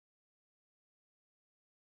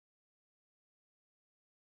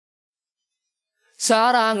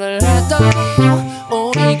사랑을 했다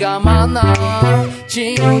우리가 만나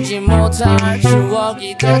지우지 못할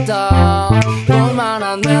추억이 됐다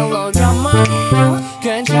볼만한 멜로드라마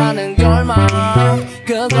괜찮은 결말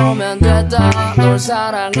그거면 됐다 널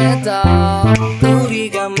사랑했다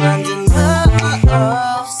우리가 만든 love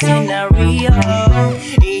시나리오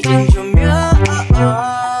이젠 조명이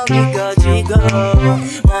꺼지고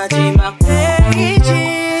마지막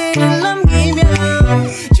페이지를 넘기면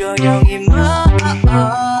조용히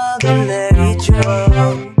막을 내리죠.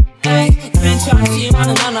 Hey,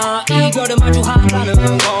 괜찮지만은 않아 이거를 마주한다는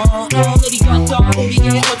건 오늘이었던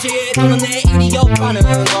우리의 어제 또는 내일이 없다는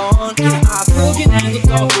건 아프긴 해도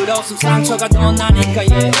더 그렇음 상처가 더 나니까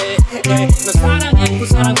yeah. 너 사랑했고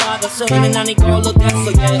사랑받았으면 난 이걸로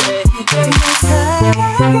됐어 yeah.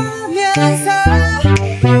 살아가면서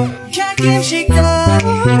가끔씩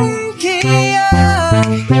떠오르는 기억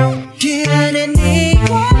그 안에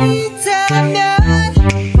네가 있다면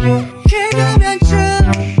그거면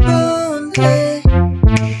충분해.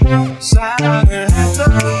 사랑을 했다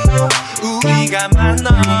우리가 만나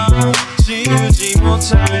지우지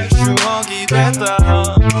못할 추억이 됐다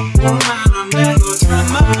볼만한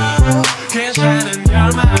멜로드라마 괜찮은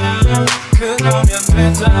결말 그거면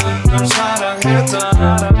됐다 널 사랑했다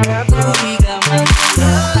우리가 만든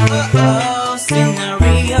love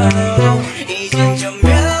시나리오 이젠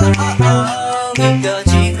조명이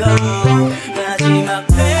꺼지고 마지막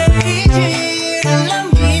페이지를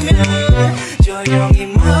넘기면 조용히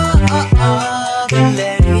막을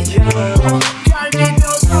내리죠. 갈비뼈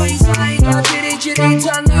소리 사이가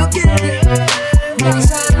지릿지릿한 느낌 난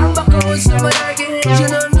사랑받고 있음을 알게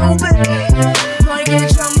해주는 눈빛 너에게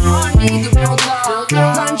참 멀리 느껴다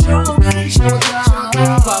난 조금 쳐다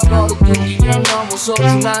바보로 끊기엔 너무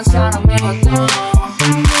소중한 사람이었다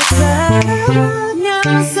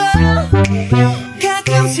살아가면서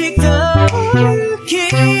가끔씩 떠오르는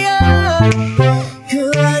기억 그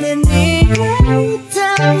안에 네가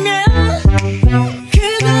있다면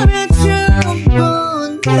그거면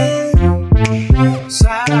충분해.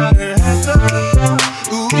 사랑을 했다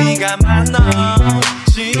우리가 만나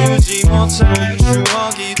지우지 못할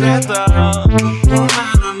추억이 됐다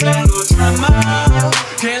볼만한 멜로드라마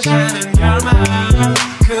괜찮은 결말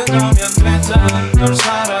그거면 됐다 널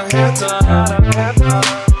사랑했다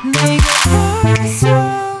내가 벌써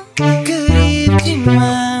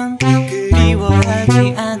그립지만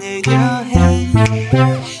그리워하지 않으려 해.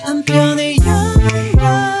 한편의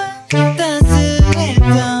연말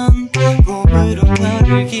따스했던 봄으로 너를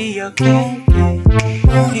기억할게.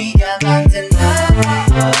 우리가 만든 love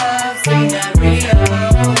시나리오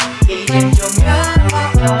이젠 조명이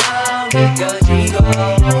꺼지고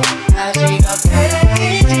마지막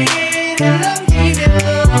페이지를 넘기면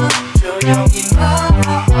조용히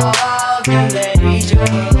막을 내리죠.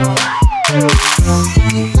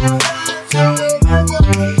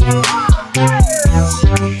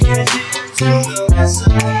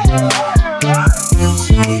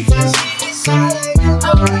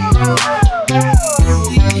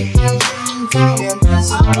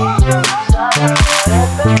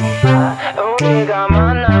 우리가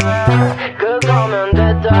만나 그거면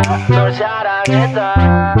됐다 널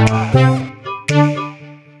사랑했다